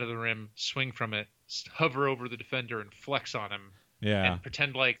 grab under the rim, swing from it, hover over the defender, and flex on him. Yeah. And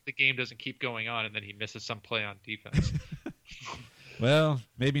pretend like the game doesn't keep going on, and then he misses some play on defense. Well,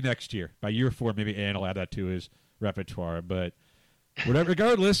 maybe next year. By year 4, maybe Ann will add that to his repertoire. But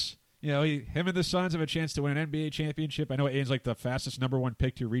regardless, him and the Suns have a chance to win an NBA championship. I know Aiden's the fastest number 1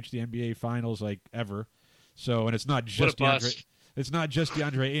 pick to reach the NBA Finals ever. So, and it's not just DeAndre. It's not just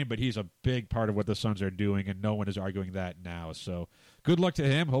DeAndre Ayton, but he's a big part of what the Suns are doing, and no one is arguing that now. So, good luck to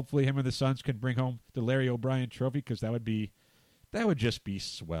him. Hopefully, him and the Suns can bring home the Larry O'Brien Trophy, because that would just be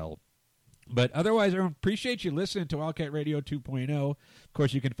swell. But otherwise, I appreciate you listening to Wildcat Radio 2.0. Of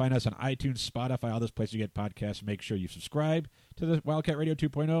course, you can find us on iTunes, Spotify, all those places you get podcasts. Make sure you subscribe to the Wildcat Radio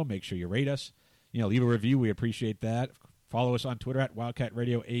 2.0. Make sure you rate us. Leave a review. We appreciate that. Follow us on Twitter at Wildcat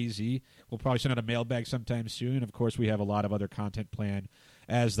Radio AZ. We'll probably send out a mailbag sometime soon. Of course, we have a lot of other content planned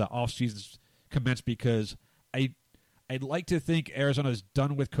as the off-seasons commence, because I'd like to think Arizona's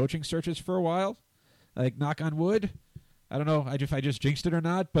done with coaching searches for a while. Knock on wood. I don't know if I just jinxed it or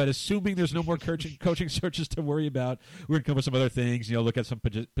not, but assuming there's no more coaching searches to worry about, we're going to come up with some other things, look at some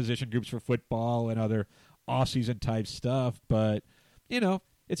position groups for football and other off-season type stuff. But,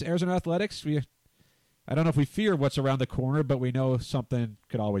 it's Arizona Athletics. I don't know if we fear what's around the corner, but we know something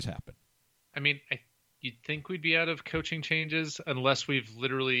could always happen. You'd think we'd be out of coaching changes unless we've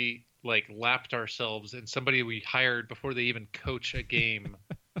literally, lapped ourselves and somebody we hired before they even coach a game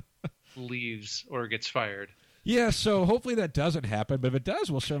leaves or gets fired. Yeah, so hopefully that doesn't happen, but if it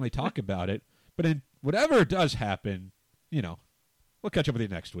does, we'll certainly talk about it. But whatever does happen, we'll catch up with you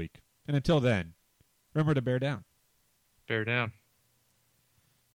next week. And until then, remember to bear down. Bear down.